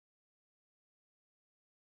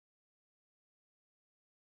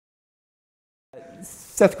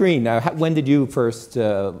Seth Green, when did you first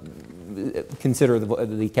consider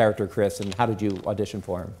the character Chris, and how did you audition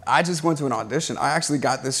for him? I just went to an audition. I actually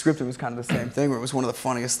got this script. It was kind of the same thing, where it was one of the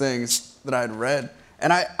funniest things that I had read.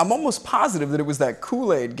 And I'm almost positive that it was that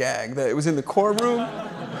Kool-Aid gag, that it was in the core room,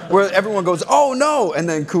 where everyone goes, "Oh no," and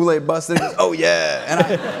then Kool-Aid busts in and goes, "Oh yeah." And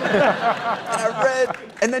I read,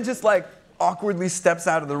 and then just like awkwardly steps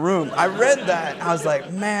out of the room. I read that, and I was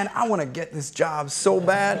like, man, I want to get this job so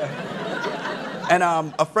bad. And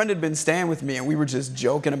a friend had been staying with me, and we were just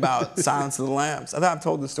joking about Silence of the Lambs. I think I've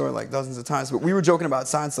told this story like dozens of times, but we were joking about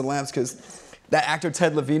Silence of the Lambs because that actor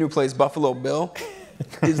Ted Levine, who plays Buffalo Bill,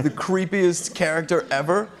 is the creepiest character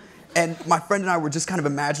ever. And my friend and I were just kind of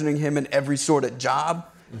imagining him in every sort of job,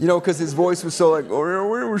 you know, because his voice was so like, "Oh, yeah,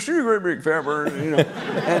 we see a great big fat bird," you know.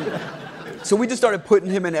 And so we just started putting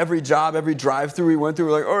him in every job, every drive-through we went through.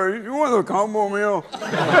 We're like, "Oh, you want a combo meal?"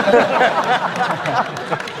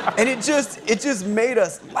 And it just made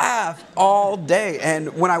us laugh all day.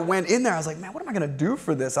 And when I went in there, I was like, man, what am I gonna do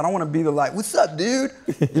for this? I don't want to be the like, "What's up, dude?"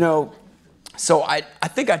 You know. So I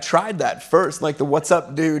think I tried that first, like the "What's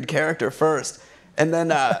up, dude" character first, and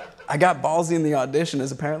then I got ballsy in the audition,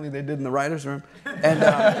 as apparently they did in the writers' room, and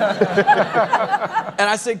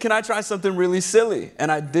I said, "Can I try something really silly?"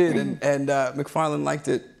 And I did, and McFarlane liked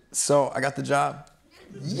it, so I got the job.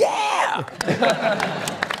 Yeah.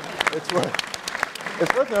 It's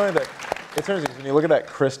worth knowing that it's interesting when you look at that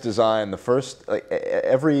Chris design. The first, like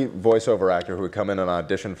every voiceover actor who would come in and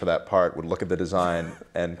audition for that part would look at the design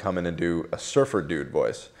and come in and do a surfer dude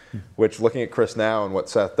voice. Which, looking at Chris now and what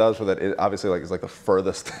Seth does with it obviously like is like the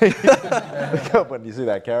furthest thing when you see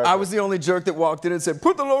that character. I was the only jerk that walked in and said,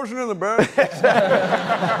 "Put the lotion in the bag."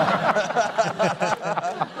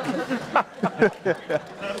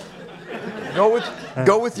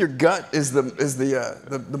 Go with your gut is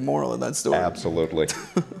the moral of that story. Absolutely.